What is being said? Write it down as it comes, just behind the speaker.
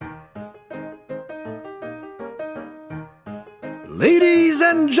Ladies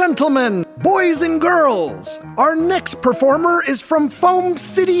and gentlemen, boys and girls, our next performer is from Foam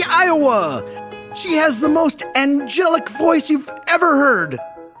City, Iowa. She has the most angelic voice you've ever heard.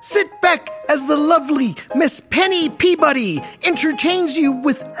 Sit back as the lovely Miss Penny Peabody entertains you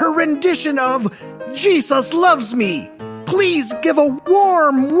with her rendition of Jesus Loves Me. Please give a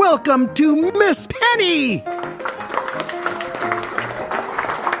warm welcome to Miss Penny.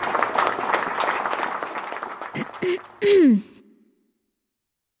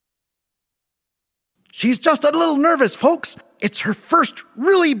 She's just a little nervous, folks. It's her first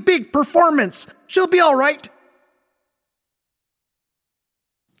really big performance. She'll be all right.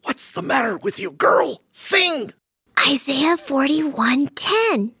 What's the matter with you, girl? Sing! Isaiah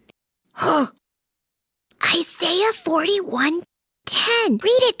 41:10. Huh? Isaiah 41:10.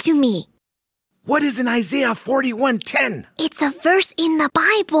 Read it to me. What is in Isaiah 41:10? It's a verse in the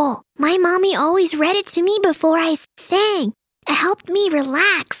Bible. My mommy always read it to me before I sang. It helped me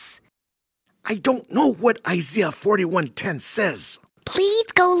relax. I don't know what Isaiah 41:10 says. Please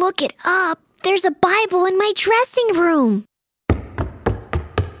go look it up. There's a Bible in my dressing room.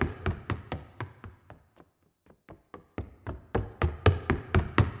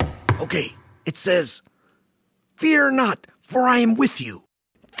 Okay, it says, "Fear not, for I am with you."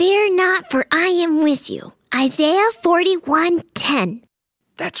 Fear not, for I am with you. Isaiah 41:10.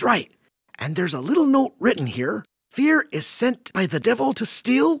 That's right. And there's a little note written here. Fear is sent by the devil to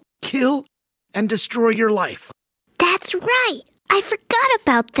steal, kill, and destroy your life. That's right. I forgot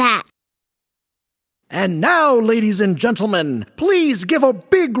about that. And now, ladies and gentlemen, please give a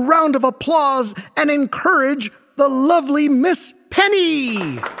big round of applause and encourage the lovely Miss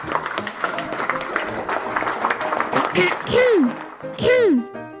Penny.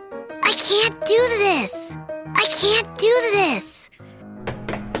 I can't do this. I can't do this.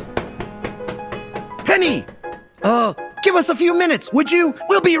 Penny, give us a few minutes, would you?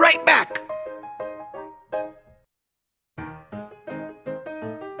 We'll be right back.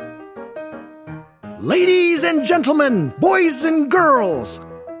 Ladies and gentlemen, boys and girls,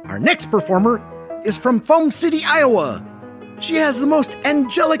 our next performer is from Foam City, Iowa. She has the most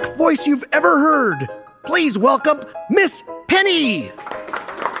angelic voice you've ever heard. Please welcome Miss Penny.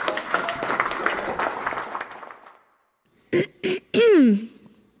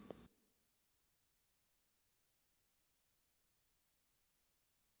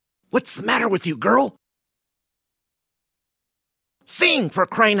 What's the matter with you, girl? Sing, for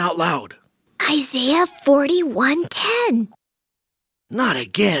crying out loud. Isaiah 41:10. Not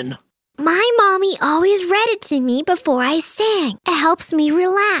again. My mommy always read it to me before I sang. It helps me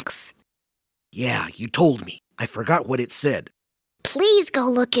relax. Yeah, you told me. I forgot what it said. Please go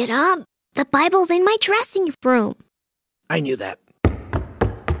look it up. The Bible's in my dressing room. I knew that.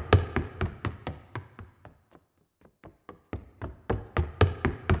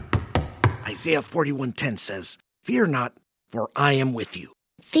 Isaiah 41:10 says, "Fear not, for I am with you."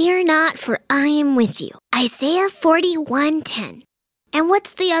 Fear not, for I am with you. Isaiah 41:10. And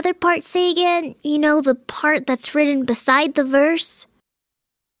what's the other part say again? You know, the part that's written beside the verse?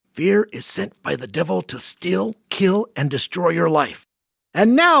 Fear is sent by the devil to steal, kill, and destroy your life.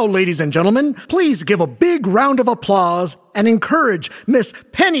 And now, ladies and gentlemen, please give a big round of applause and encourage Miss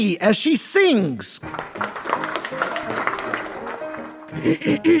Penny as she sings.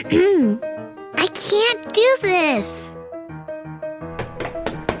 I can't do this.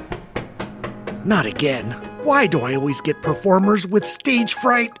 Not again. Why do I always get performers with stage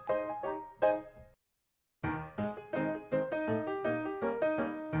fright?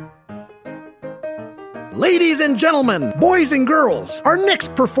 Ladies and gentlemen, boys and girls, our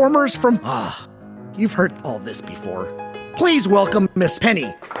next performers from... you've heard all this before. Please welcome Miss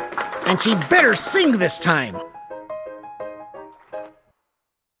Penny. And she'd better sing this time.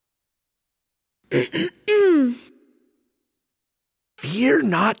 Fear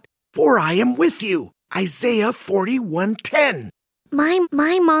not, for I am with you. Isaiah 41:10. My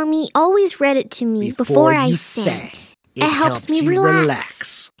mommy always read it to me before I sang. It helps me you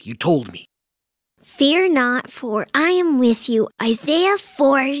relax. You told me. Fear not, for I am with you. Isaiah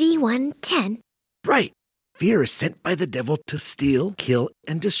 41:10. Right. Fear is sent by the devil to steal, kill,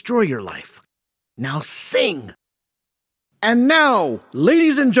 and destroy your life. Now sing. And now,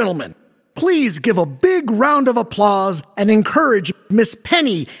 ladies and gentlemen, please give a big round of applause and encourage Miss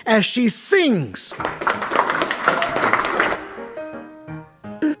Penny as she sings.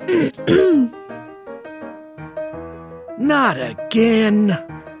 Not again.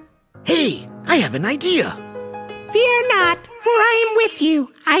 Hey, I have an idea. Fear not, for I am with you.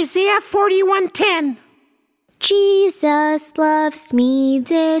 Isaiah 41:10. Jesus loves me,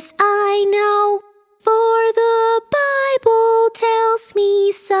 this I know, for the Bible tells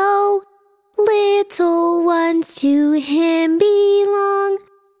me so. Little ones to him belong.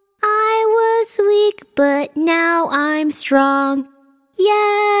 I was weak, but now I'm strong.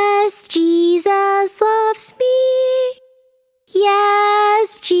 Yes, Jesus loves me.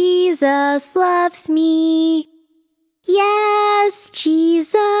 Yes, Jesus loves me. Yes,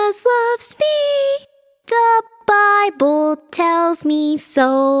 Jesus loves me. The Bible tells me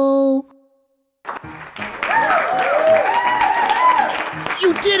so.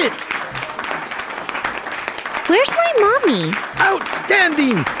 You did it! Where's my mommy?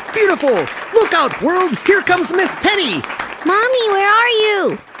 Outstanding! Beautiful! Look out, world! Here comes Miss Penny! Mommy, where are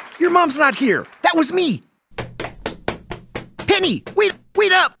you? Your mom's not here. That was me. Penny,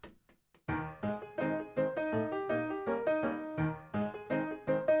 wait up!